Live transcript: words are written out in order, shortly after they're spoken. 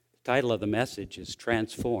title of the message is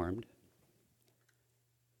Transformed.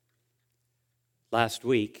 Last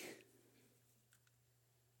week,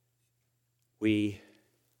 we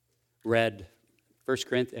read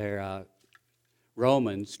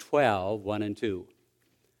Romans 12, 1 and 2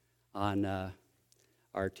 on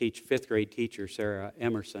our fifth grade teacher, Sarah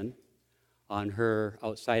Emerson. On her,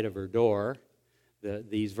 outside of her door,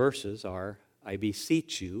 these verses are, I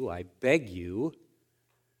beseech you, I beg you,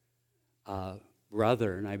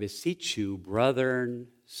 brethren, I beseech you, brethren,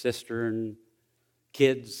 sistern,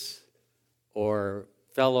 kids, or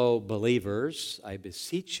fellow believers, I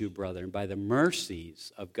beseech you, brethren, by the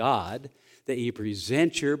mercies of God, that ye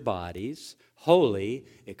present your bodies holy,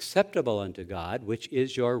 acceptable unto God, which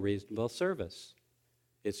is your reasonable service.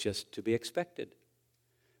 It's just to be expected.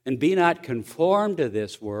 And be not conformed to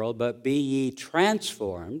this world, but be ye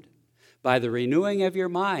transformed by the renewing of your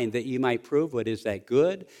mind, that ye might prove what is that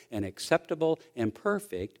good and acceptable and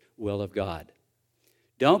perfect will of God.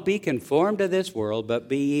 Don't be conformed to this world, but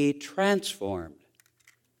be ye transformed.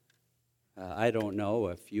 I don't know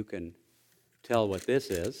if you can tell what this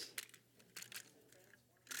is,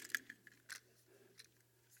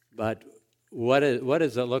 but what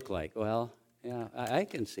does it look like? Well, yeah, I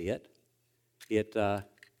can see it. It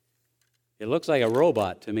looks like a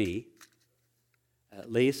robot to me.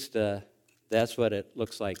 At least that's what it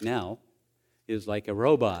looks like now, is like a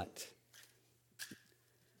robot.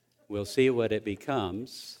 We'll see what it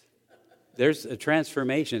becomes. There's a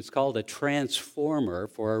transformation. It's called a transformer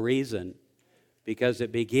for a reason, because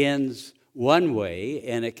it begins one way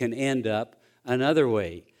and it can end up another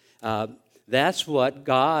way. That's what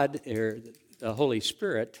God, or the Holy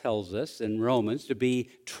Spirit, tells us in Romans, to be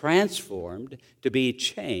transformed, to be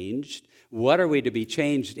changed. What are we to be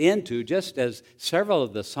changed into? Just as several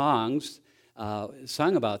of the songs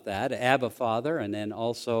sung about that, Abba Father, and then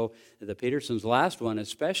also the Petersons' last one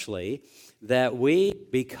especially, that we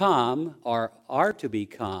become, or are to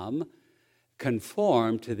become,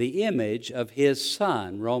 conformed to the image of His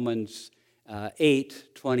Son, Romans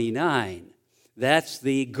 8:29. That's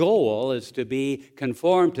the goal, is to be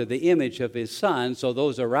conformed to the image of His Son, so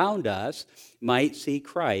those around us might see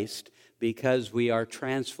Christ, because we are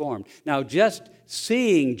transformed. Now, just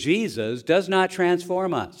seeing Jesus does not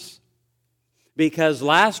transform us, because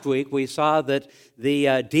last week we saw that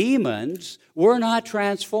the demons were not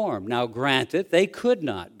transformed. Now, granted, they could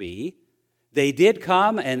not be. They did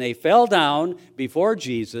come and they fell down before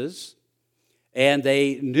Jesus, and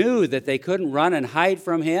they knew that they couldn't run and hide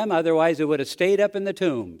from Him, otherwise they would have stayed up in the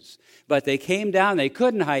tombs. But they came down, they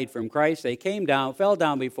couldn't hide from Christ, they came down, fell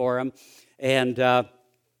down before Him, and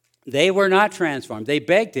they were not transformed. They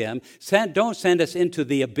begged Him, don't send us into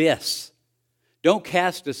the abyss. Don't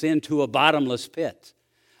cast us into a bottomless pit.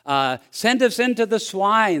 Send us into the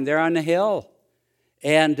swine there on the hill.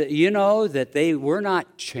 And you know that they were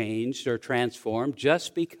not changed or transformed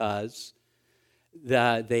just because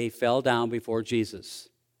they fell down before Jesus.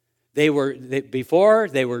 Before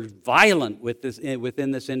they were violent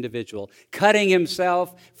within this individual, cutting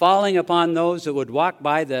himself, falling upon those that would walk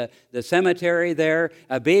by the cemetery there,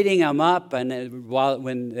 beating him up, and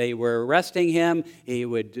when they were arresting him, they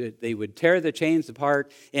would tear the chains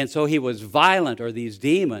apart, and so he was violent, or these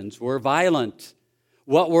demons were violent.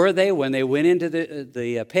 What were they when they went into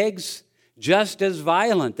the pigs? Just as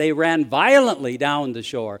violent. They ran violently down the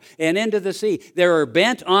shore and into the sea. They were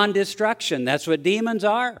bent on destruction. That's what demons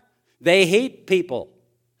are. They hate people.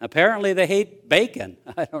 Apparently they hate bacon.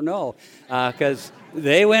 I don't know, because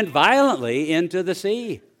they went violently into the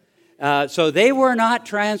sea. So they were not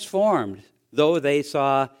transformed, though they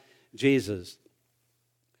saw Jesus.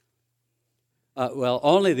 Well,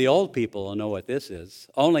 only the old people will know what this is.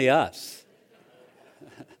 Only us.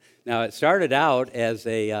 Now, it started out as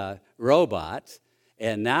a robot,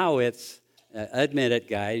 and now it's, admit it,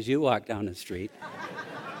 guys, you walk down the street,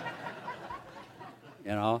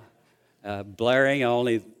 blaring,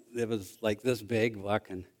 only it was like this big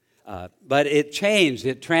walking. But it changed,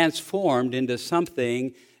 it transformed into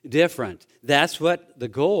something different. That's what the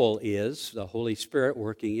goal is, the Holy Spirit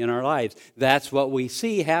working in our lives. That's what we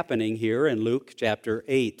see happening here in Luke chapter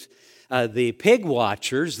 8. The pig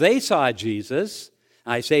watchers, they saw Jesus.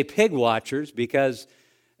 I say pig watchers because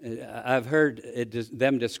I've heard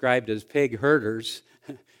them described as pig herders,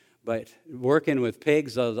 but working with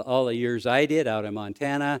pigs all the years I did out in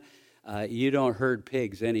Montana, you don't herd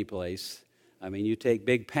pigs anyplace. I mean, you take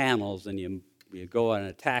big panels and you go and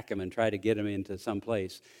attack them and try to get them into some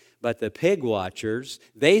place. But the pig watchers,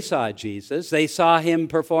 they saw Jesus. They saw Him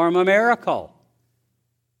perform a miracle.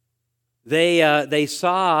 They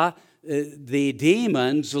saw the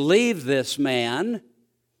demons leave this man,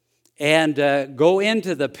 and go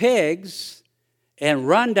into the pigs and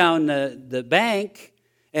run down the bank,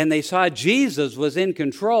 and they saw Jesus was in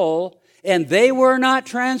control, and they were not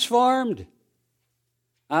transformed.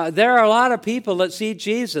 There are a lot of people that see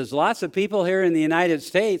Jesus. Lots of people here in the United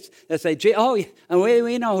States that say, oh,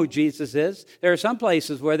 we know who Jesus is. There are some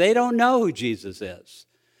places where they don't know who Jesus is.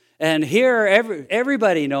 And here,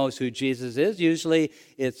 everybody knows who Jesus is. Usually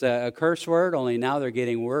it's a curse word, only now they're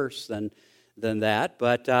getting worse than that.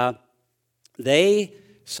 But they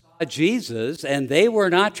saw Jesus, and they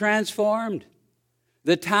were not transformed.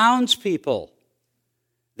 The townspeople,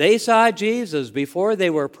 they saw Jesus before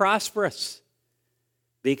they were prosperous,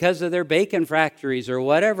 because of their bacon factories or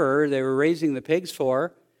whatever they were raising the pigs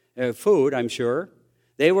for, food, I'm sure.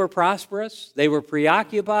 They were prosperous. They were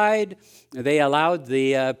preoccupied. They allowed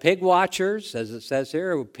the pig watchers, as it says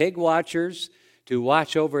here, pig watchers, to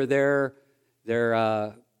watch over their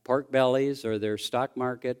pork bellies or their stock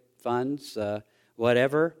market funds,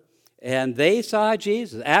 whatever. And they saw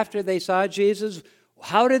Jesus. After they saw Jesus,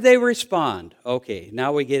 how did they respond? Okay,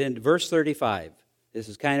 now we get into verse 35. This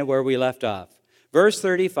is kind of where we left off. Verse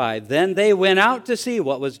 35, then they went out to see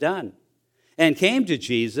what was done, and came to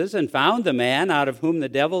Jesus, and found the man out of whom the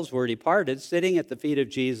devils were departed, sitting at the feet of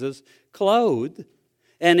Jesus, clothed,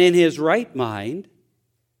 and in his right mind.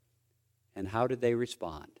 And how did they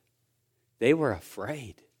respond? They were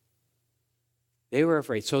afraid. They were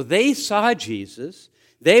afraid. So they saw Jesus.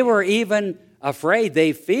 They were even afraid.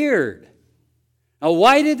 They feared. Now,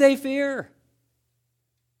 why did they fear?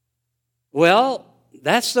 Well,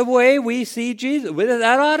 that's the way we see Jesus.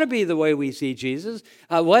 That ought to be the way we see Jesus.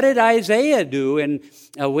 What did Isaiah do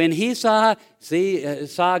when he saw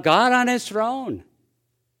God on his throne?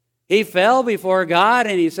 He fell before God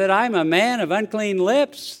and he said, I'm a man of unclean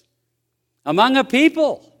lips among a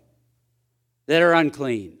people that are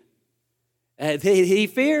unclean. He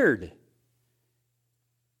feared.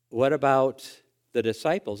 What about the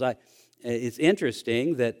disciples? It's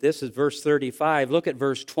interesting that this is verse 35. Look at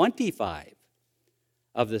verse 25.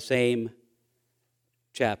 Of the same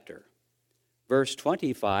chapter. Verse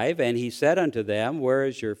 25, and he said unto them, where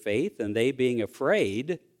is your faith? And they, being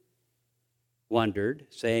afraid, wondered,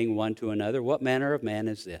 saying one to another, what manner of man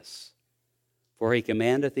is this? For he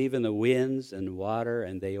commandeth even the winds and water,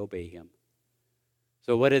 and they obey him.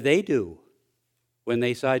 So what did they do when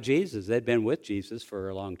they saw Jesus? They'd been with Jesus for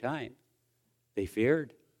a long time. They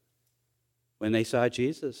feared when they saw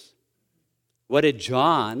Jesus. What did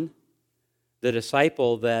John, the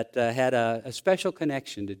disciple that had a special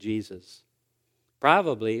connection to Jesus,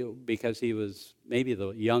 probably because he was maybe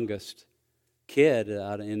the youngest kid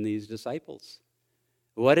in these disciples.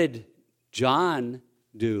 What did John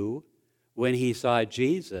do when he saw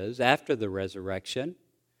Jesus after the resurrection?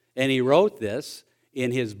 And he wrote this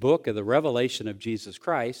in his book of the Revelation of Jesus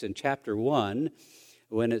Christ in chapter 1,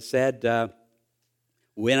 when it said,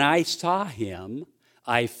 when I saw him,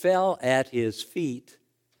 I fell at his feet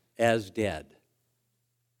as dead.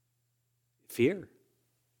 Fear.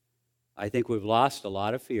 I think we've lost a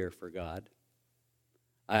lot of fear for God.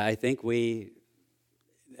 I think we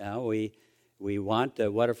want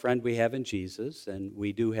what a friend we have in Jesus, and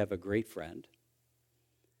we do have a great friend.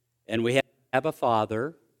 And we have a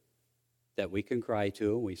Father that we can cry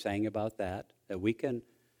to, and we sang about that we can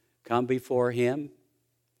come before him.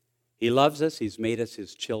 He loves us. He's made us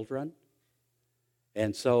his children.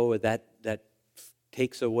 And so that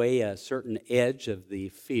takes away a certain edge of the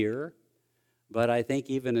fear. But I think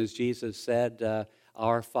even as Jesus said,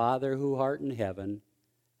 our Father who art in heaven,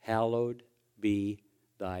 hallowed be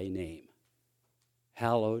thy name.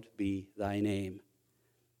 Hallowed be thy name.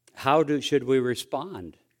 How should we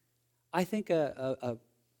respond? I think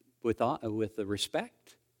with the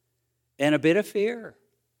respect and a bit of fear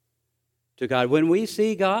to God. When we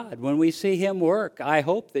see God, when we see him work, I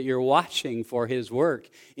hope that you're watching for his work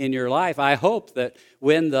in your life. I hope that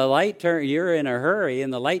when the light you're in a hurry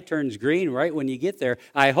and the light turns green right when you get there,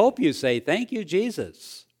 I hope you say, thank you,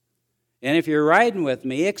 Jesus. And if you're riding with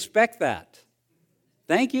me, expect that.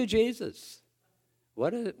 Thank you, Jesus.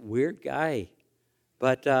 What a weird guy.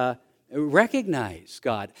 But recognize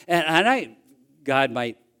God. And God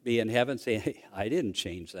might be in heaven saying, hey, I didn't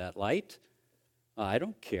change that light. I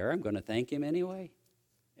don't care. I'm going to thank him anyway.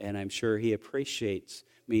 And I'm sure he appreciates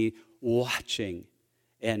me watching,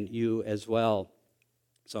 and you as well.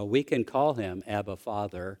 So we can call him Abba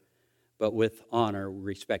Father, but with honor,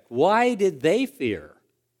 respect. Why did they fear?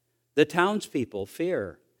 The townspeople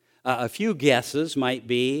fear. A few guesses might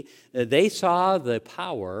be they saw the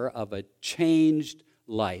power of a changed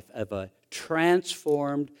life, of a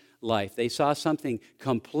transformed life. They saw something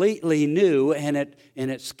completely new, and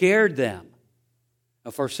it scared them.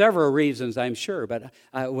 For several reasons, I'm sure. But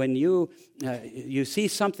when you see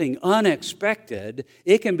something unexpected,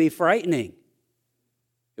 it can be frightening.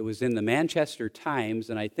 It was in the Manchester Times,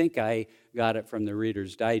 and I think I got it from the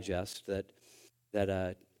Reader's Digest, that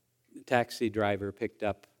a taxi driver picked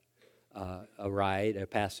up a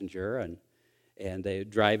passenger, and they're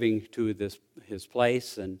driving to his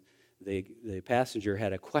place, and the passenger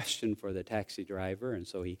had a question for the taxi driver, and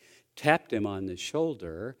so he tapped him on the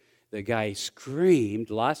shoulder. The guy screamed,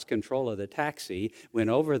 lost control of the taxi, went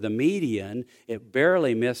over the median. It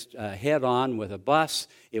barely missed head-on with a bus.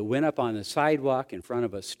 It went up on the sidewalk in front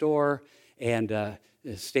of a store and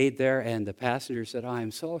stayed there. And the passenger said, "Oh,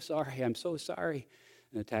 I'm so sorry, I'm so sorry."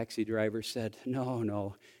 And the taxi driver said,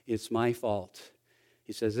 No, it's my fault.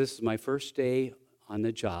 He says, "This is my first day on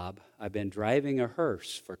the job. I've been driving a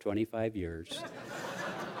hearse for 25 years."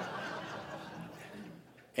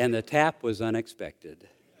 And the tap was unexpected.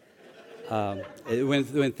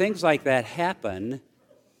 When things like that happen,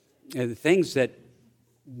 things that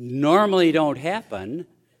normally don't happen,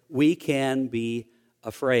 we can be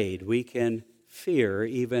afraid. We can fear,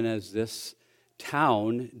 even as this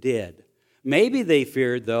town did. Maybe they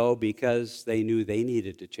feared, though, because they knew they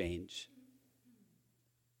needed to change.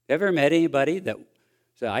 Ever met anybody that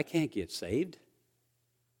said, "I can't get saved?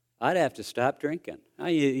 I'd have to stop drinking"?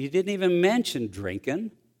 You didn't even mention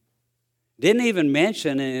drinking. Didn't even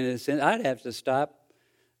mention, I'd have to stop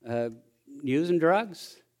using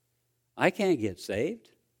drugs. I can't get saved.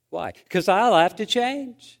 Why? Because I'll have to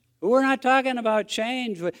change. We're not talking about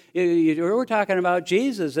change. We're talking about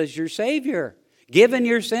Jesus as your Savior, giving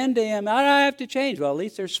your sin to Him. I have to change. Well, at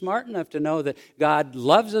least they're smart enough to know that God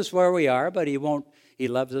loves us where we are, but He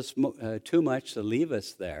loves us too much to leave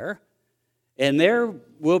us there. And there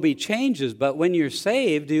will be changes, but when you're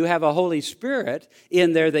saved, you have a Holy Spirit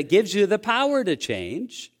in there that gives you the power to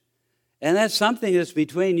change. And that's something that's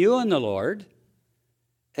between you and the Lord.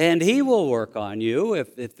 And He will work on you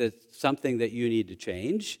if it's something that you need to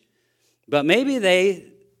change. But maybe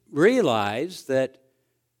they realize that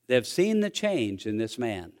they've seen the change in this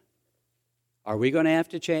man. Are we going to have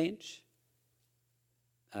to change?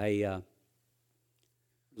 I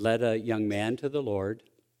led a young man to the Lord.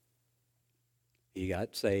 He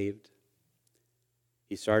got saved.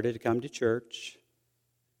 He started to come to church.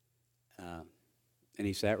 And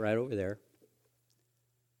he sat right over there.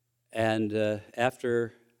 And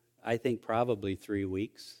after, I think, probably 3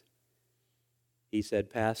 weeks, he said,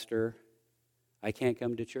 "Pastor, I can't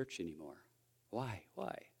come to church anymore." Why?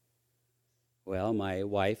 Well, my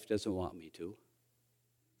wife doesn't want me to.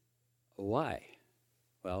 Why?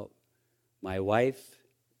 Well, my wife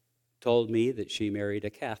told me that she married a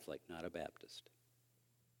Catholic, not a Baptist.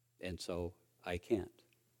 And so I can't.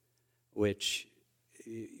 Which,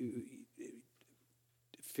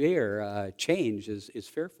 change is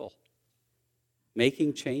fearful.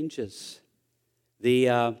 Making changes.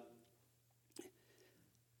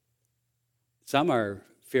 Some are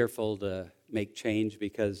fearful to make change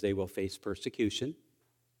because they will face persecution.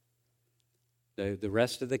 The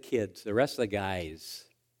rest of the kids, the rest of the guys,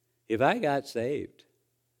 if I got saved,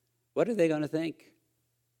 what are they going to think?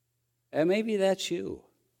 And maybe that's you.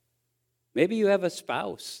 Maybe you have a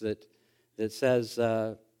spouse that says,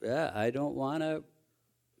 I don't want to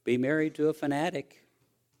be married to a fanatic.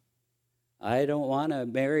 I don't want to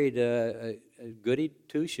marry a goody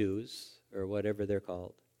two-shoes, or whatever they're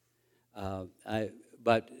called.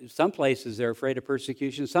 But some places they're afraid of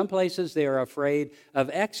persecution. Some places they are afraid of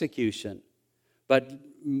execution. But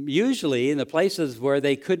usually in the places where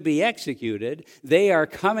they could be executed, they are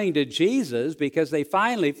coming to Jesus because they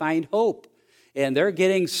finally find hope. And they're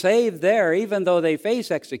getting saved there, even though they face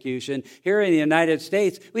execution. Here in the United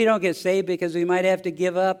States, we don't get saved because we might have to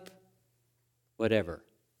give up whatever.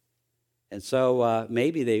 And so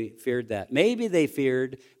maybe they feared that. Maybe they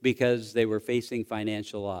feared because they were facing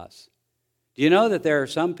financial loss. Do you know that there are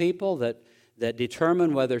some people that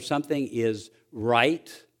determine whether something is right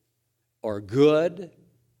or good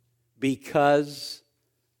because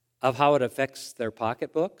of how it affects their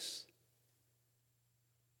pocketbooks?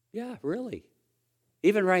 Yeah, really.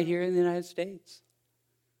 Even right here in the United States.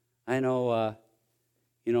 I know,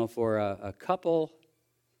 for a couple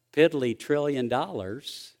piddly $1 trillion,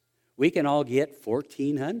 we can all get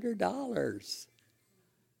 $1,400.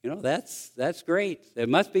 That's great. It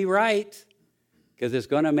must be right, because it's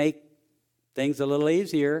going to make things a little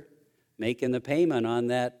easier, making the payment on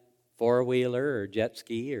that four-wheeler or jet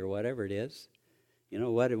ski or whatever it is.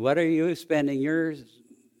 What are you spending your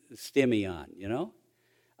stimmy on,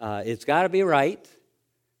 It's got to be right,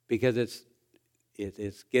 because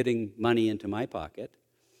it's getting money into my pocket.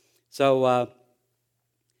 So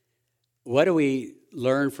what do we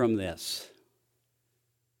learn from this.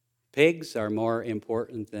 Pigs are more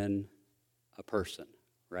important than a person,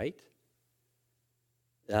 right?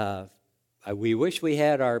 We wish we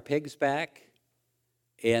had our pigs back,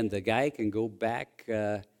 and the guy can go back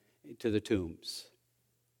to the tombs.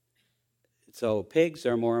 So pigs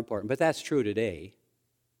are more important, but that's true today.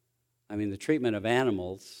 I mean, the treatment of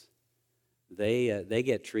animals, they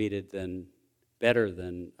get treated better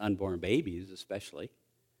than unborn babies, especially,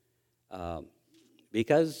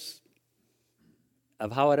 because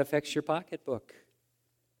of how it affects your pocketbook.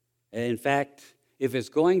 In fact, if it's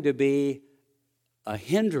going to be a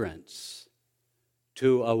hindrance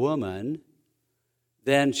to a woman,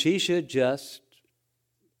 then she should just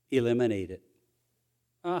eliminate it.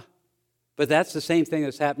 But that's the same thing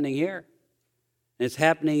that's happening here. It's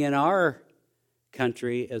happening in our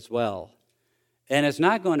country as well. And it's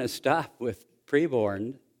not going to stop with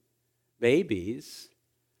preborn babies.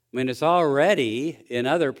 I mean, it's already in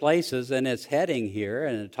other places, and it's heading here,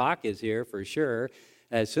 and the talk is here for sure.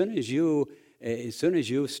 As soon as you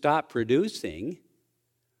stop producing,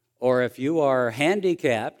 or if you are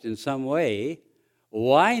handicapped in some way,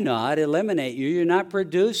 why not eliminate you? You're not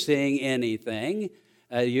producing anything.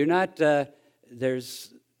 You're not.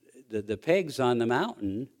 There's the pigs on the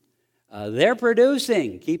mountain. They're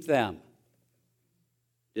producing. Keep them.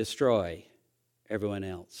 Destroy everyone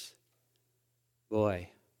else. Boy,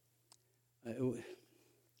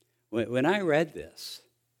 when I read this,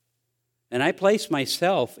 and I placed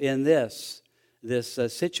myself in this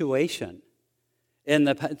situation, and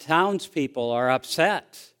the townspeople are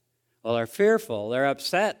upset. Well, they're fearful. They're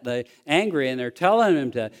upset. They're angry, and they're telling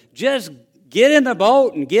them to just get in the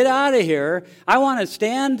boat and get out of here. I want to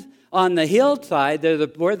stand on the hillside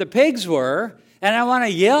where the pigs were, and I want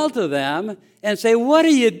to yell to them and say, "What are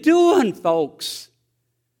you doing, folks?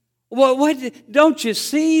 What, don't you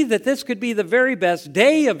see that this could be the very best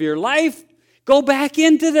day of your life? Go back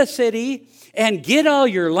into the city and get all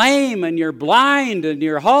your lame and your blind and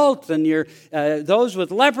your halt and your those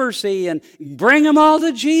with leprosy and bring them all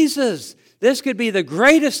to Jesus. This could be the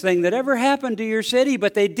greatest thing that ever happened to your city,"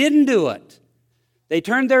 but they didn't do it. They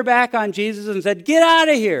turned their back on Jesus and said, "Get out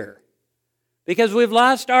of here because we've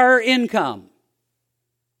lost our income."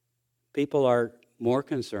 People are more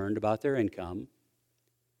concerned about their income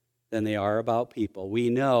than they are about people. We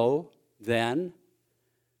know then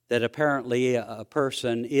that apparently a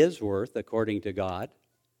person is worth, according to God,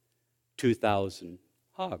 2,000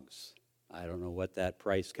 hogs. I don't know what that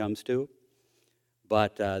price comes to,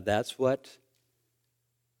 but that's what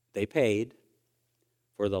they paid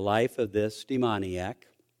for the life of this demoniac.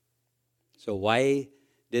 So why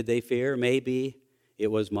did they fear? Maybe it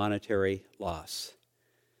was monetary loss.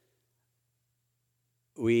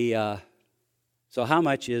 So how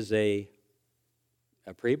much is a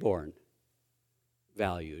preborn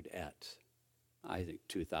valued at? I think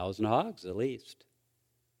 2,000 hogs at least.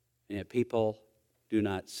 And yet people do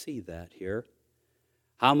not see that here.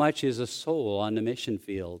 How much is a soul on the mission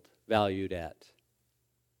field valued at?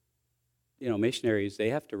 You know, missionaries, they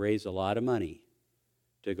have to raise a lot of money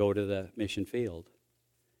to go to the mission field.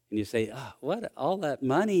 And you say, what, all that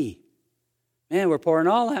money? Man, we're pouring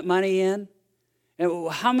all that money in.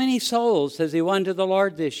 And how many souls has he won to the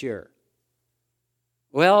Lord this year?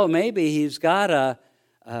 Well, maybe he's got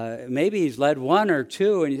maybe he's led one or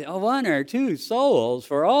two, and one or two souls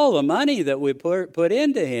for all the money that we put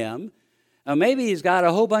into him. Maybe he's got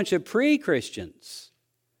a whole bunch of pre-Christians.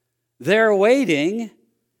 They're waiting,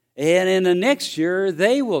 and in the next year,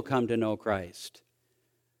 they will come to know Christ.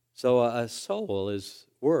 So a soul is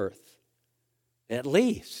worth at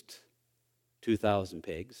least 2,000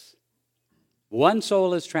 pigs. One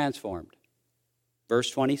soul is transformed. Verse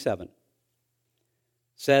 27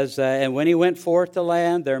 says, and when he went forth to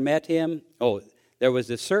land, there met him, there was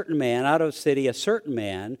a certain man out of the city, a certain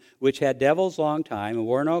man, which had devils long time, and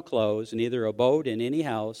wore no clothes, neither abode in any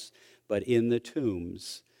house, but in the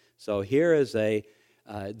tombs. So here is the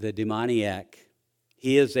demoniac.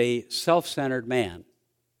 He is a self-centered man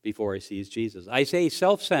before he sees Jesus. I say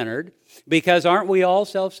self-centered because aren't we all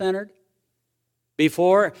self-centered?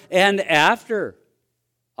 Before and after,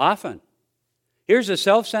 often. Here's a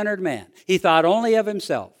self-centered man. He thought only of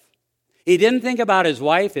himself. He didn't think about his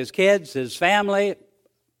wife, his kids, his family.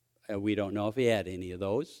 We don't know if he had any of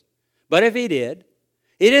those. But if he did,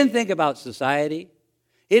 he didn't think about society.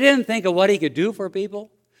 He didn't think of what he could do for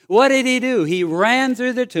people. What did he do? He ran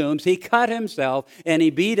through the tombs, he cut himself, and he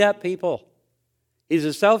beat up people. He's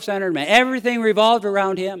a self-centered man. Everything revolved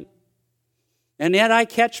around him. And yet I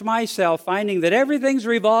catch myself finding that everything's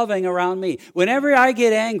revolving around me. Whenever I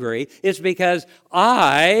get angry, it's because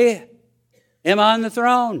I am on the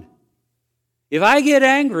throne. If I get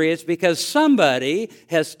angry, it's because somebody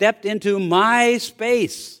has stepped into my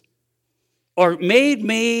space or made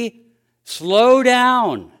me slow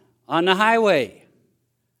down on the highway.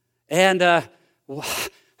 And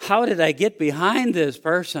how did I get behind this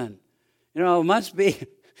person? You know, must be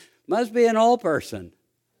an old person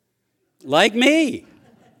like me.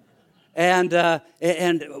 And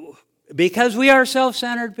because we are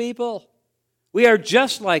self-centered people, we are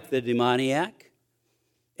just like the demoniac.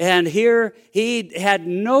 And here he had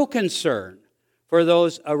no concern for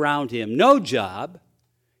those around him. No job.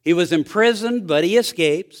 He was imprisoned, but he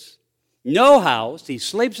escapes. No house. He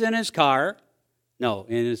sleeps in his car. No,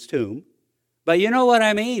 in his tomb. But you know what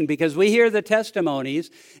I mean, because we hear the testimonies,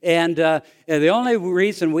 and the only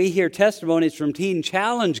reason we hear testimonies from Teen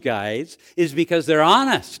Challenge guys is because they're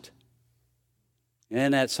honest.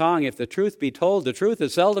 And that song, If the Truth Be Told, the truth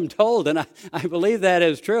is seldom told, and I believe that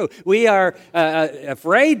is true. We are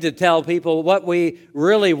afraid to tell people what we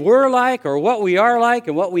really were like or what we are like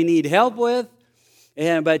and what we need help with.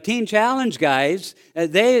 But Teen Challenge guys,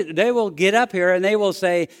 they will get up here and they will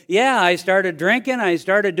say, yeah, I started drinking, I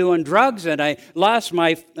started doing drugs, and I lost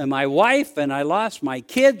my wife, and I lost my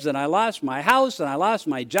kids, and I lost my house, and I lost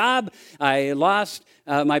my job. I lost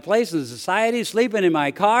my place in society, sleeping in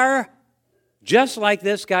my car. Just like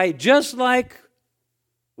this guy, just like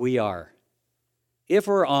we are. If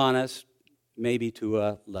we're honest, maybe to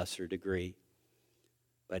a lesser degree.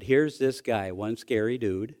 But here's this guy, one scary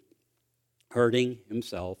dude, hurting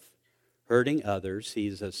himself, hurting others.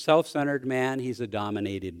 He's a self-centered man. He's a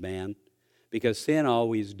dominated man because sin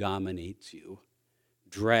always dominates you,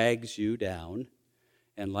 drags you down.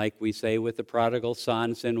 And like we say with the prodigal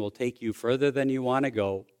son, sin will take you further than you want to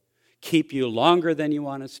go, keep you longer than you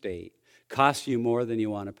want to stay, cost you more than you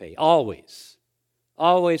want to pay. Always.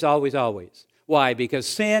 Always, always, always. Why? Because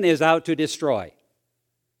sin is out to destroy.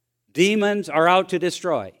 Demons are out to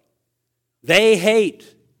destroy. They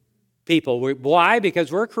hate people. Why? Because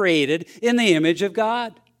we're created in the image of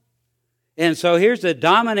God. And so here's the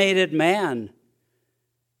dominated man.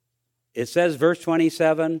 It says, verse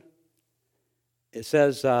 27, it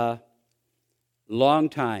says, long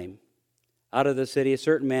time. Out of the city, a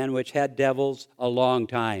certain man which had devils a long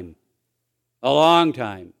time. A long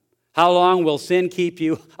time. How long will sin keep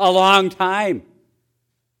you? A long time.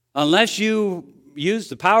 Unless you use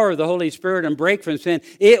the power of the Holy Spirit and break from sin,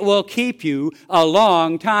 it will keep you a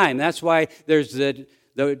long time. That's why there's the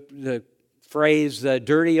phrase, the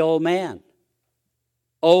dirty old man.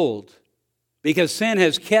 Old. Because sin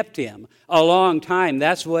has kept him a long time.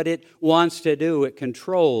 That's what it wants to do. It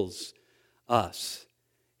controls us.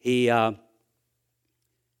 It's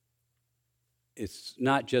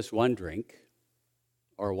not just one drink,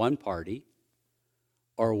 or one party,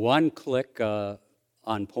 or one click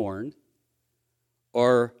on porn,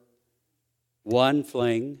 or one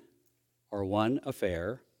fling, or one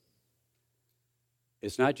affair.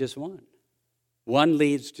 It's not just one. One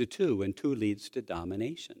leads to two, and two leads to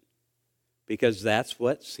domination. Because that's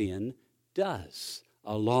what sin does.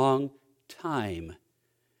 A long time.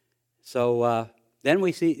 So then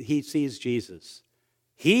he sees Jesus.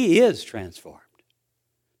 He is transformed.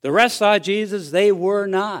 The rest saw Jesus, they were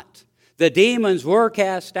not. The demons were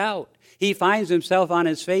cast out. He finds himself on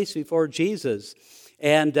his face before Jesus.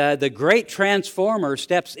 And the great transformer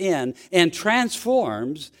steps in and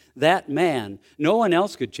transforms that man. No one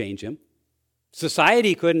else could change him.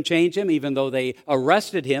 Society couldn't change him, even though they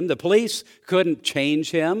arrested him. The police couldn't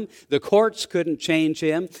change him. The courts couldn't change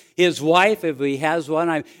him. His wife, if he has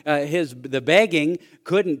one, the begging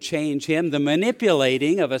couldn't change him. The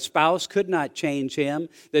manipulating of a spouse could not change him.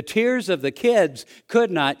 The tears of the kids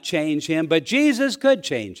could not change him. But Jesus could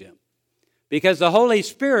change him, because the Holy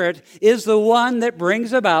Spirit is the one that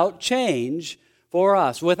brings about change for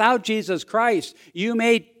us. Without Jesus Christ, you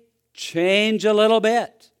may change a little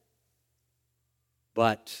bit,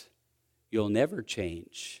 but you'll never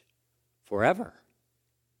change forever.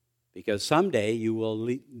 Because someday you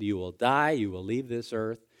will die, you will leave this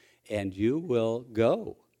earth, and you will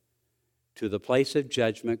go to the place of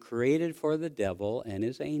judgment created for the devil and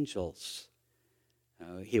his angels.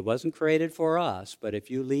 He wasn't created for us, but if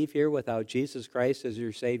you leave here without Jesus Christ as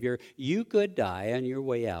your Savior, you could die on your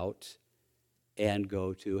way out and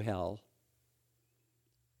go to hell.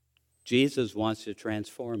 Jesus wants to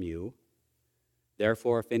transform you.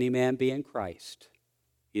 Therefore, if any man be in Christ,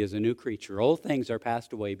 he is a new creature. Old things are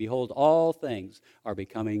passed away. Behold, all things are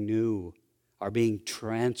becoming new, are being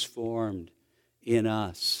transformed in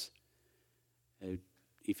us.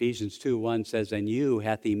 Ephesians 2:1 says, and you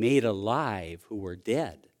hath he made alive who were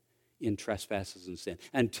dead in trespasses and sin.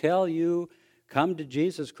 Until you come to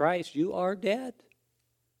Jesus Christ, you are dead.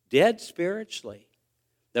 dead spiritually.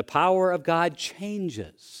 The power of God changed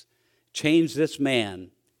this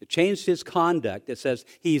man. It changed his conduct. It says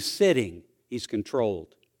he's sitting, he's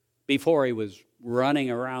controlled. Before he was running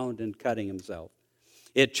around and cutting himself.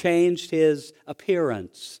 It changed his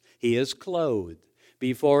appearance. He is clothed.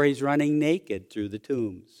 Before he's running naked through the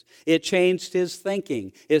tombs. It changed his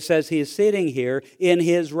thinking. It says he's sitting here in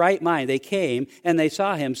his right mind. They came and they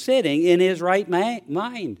saw him sitting in his right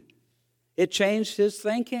mind. It changed his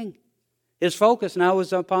thinking. His focus now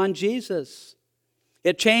was upon Jesus.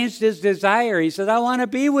 It changed his desire. He said, I want to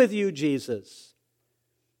be with you, Jesus.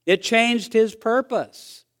 It changed his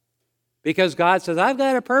purpose. Because God says, I've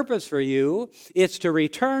got a purpose for you. It's to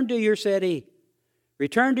return to your city.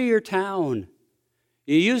 Return to your town.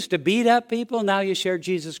 You used to beat up people, now you share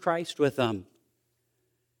Jesus Christ with them.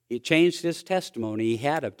 He changed his testimony. He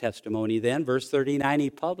had a testimony then. Verse 39, he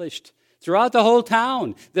published throughout the whole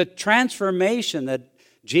town the transformation that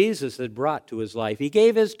Jesus had brought to his life. He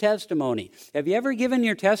gave his testimony. Have you ever given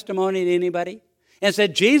your testimony to anybody and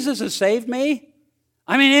said, Jesus has saved me?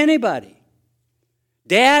 I mean, anybody.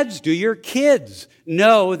 Dads, do your kids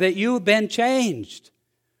know that you've been changed?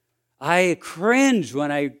 I cringe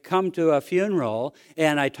when I come to a funeral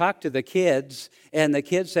and I talk to the kids, and the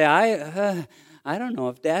kids say, I don't know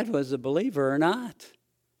if Dad was a believer or not.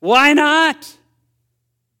 Why not?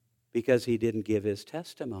 Because he didn't give his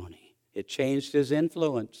testimony. It changed his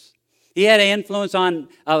influence. He had an influence on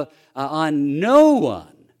no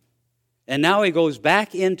one. And now he goes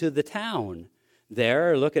back into the town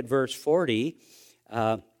there. Look at verse 40,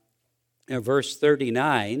 verse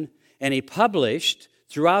 39. And he published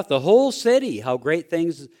throughout the whole city how great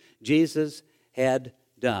things Jesus had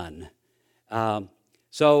done.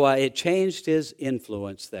 So it changed his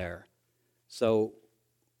influence there. So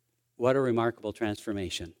what a remarkable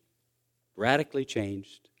transformation. Radically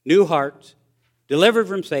changed. New heart, delivered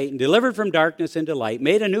from Satan, delivered from darkness into light,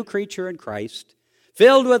 made a new creature in Christ,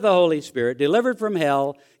 filled with the Holy Spirit, delivered from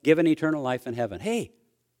hell, given eternal life in heaven. Hey,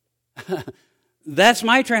 that's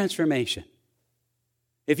my transformation.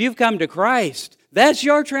 If you've come to Christ, that's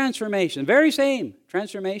your transformation. Very same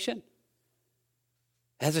transformation.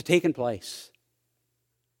 Has it taken place?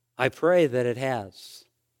 I pray that it has.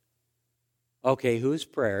 Okay, whose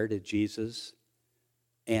prayer did Jesus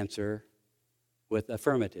answer with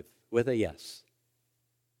affirmative, with a yes?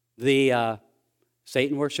 The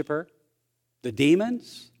Satan worshiper? The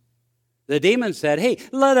demons? The demons said, hey,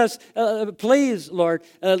 let us, please, Lord,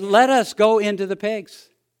 let us go into the pigs.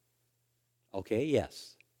 Okay,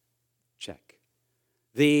 yes. Check.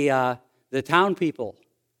 The town people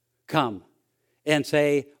come and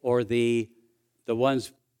say, or the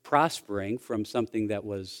ones prospering from something that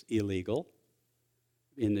was illegal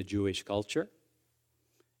in the Jewish culture,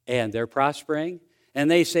 and they're prospering, and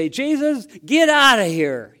they say, Jesus, get out of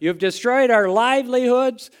here. You've destroyed our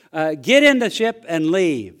livelihoods. Get in the ship and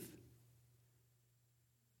leave.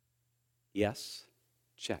 Yes,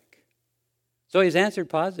 check. So he's answered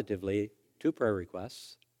positively 2 prayer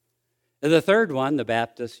requests. And the third one, the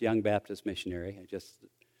Baptist, young Baptist missionary,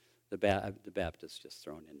 the Baptist just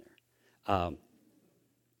thrown in there.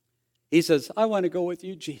 He says, I want to go with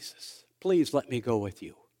you, Jesus. Please let me go with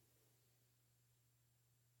you.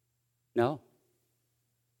 No.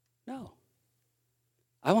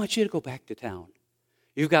 I want you to go back to town.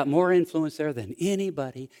 You've got more influence there than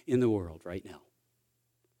anybody in the world right now.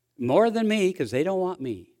 More than me, because they don't want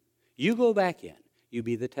me. You go back in. You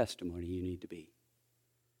be the testimony you need to be.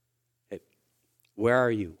 Hey, where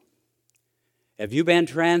are you? Have you been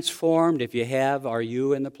transformed? If you have, are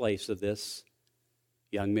you in the place of this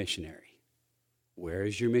young missionary? Where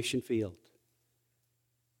is your mission field?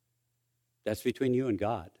 That's between you and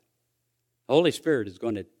God. The Holy Spirit is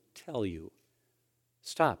going to tell you,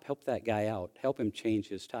 stop, help that guy out. Help him change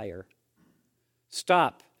his tire.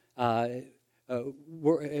 Stop. Go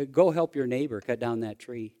help your neighbor cut down that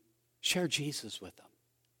tree. Share Jesus with them.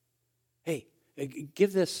 Hey,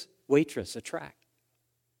 give this waitress a tract.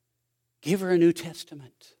 Give her a New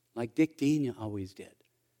Testament, like Dick Dean always did.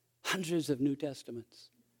 Hundreds of New Testaments.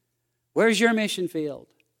 Where's your mission field?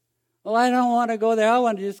 Well, I don't want to go there. I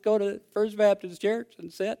want to just go to First Baptist Church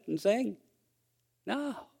and sit and sing.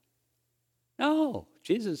 No.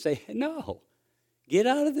 Jesus say, no. Get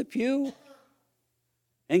out of the pew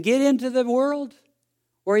and get into the world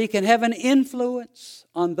where you can have an influence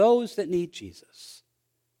on those that need Jesus.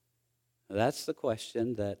 That's the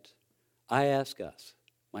question that I ask us,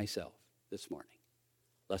 myself, this morning.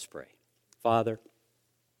 Let's pray. Father,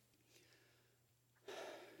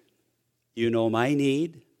 you know my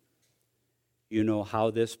need. You know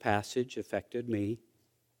how this passage affected me.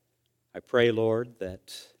 I pray, Lord,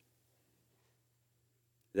 that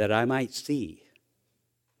that I might see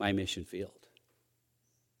my mission field.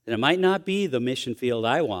 And it might not be the mission field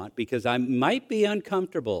I want because I might be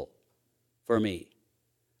uncomfortable for me.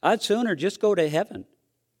 I'd sooner just go to heaven.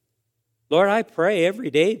 Lord, I pray every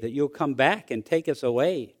day that you'll come back and take us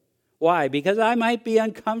away. Why? Because I might be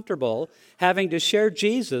uncomfortable having to share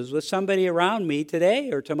Jesus with somebody around me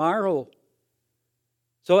today or tomorrow.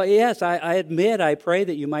 So yes, I admit, I pray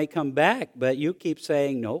that you might come back, but you keep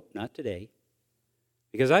saying, no, not today.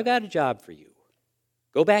 Because I've got a job for you.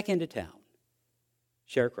 Go back into town.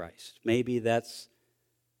 Share Christ. Maybe that's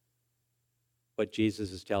what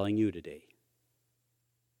Jesus is telling you today.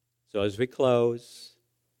 So as we close,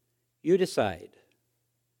 you decide.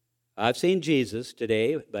 I've seen Jesus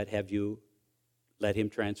today, but have you let him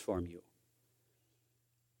transform you?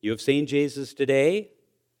 You have seen Jesus today.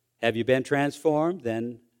 Have you been transformed?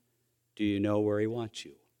 Then do you know where he wants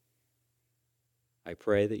you? I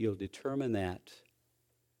pray that you'll determine that.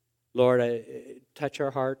 Lord, touch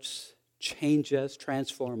our hearts. Change us,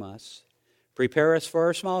 transform us. Prepare us for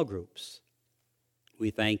our small groups.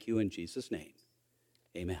 We thank you in Jesus' name.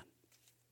 Amen.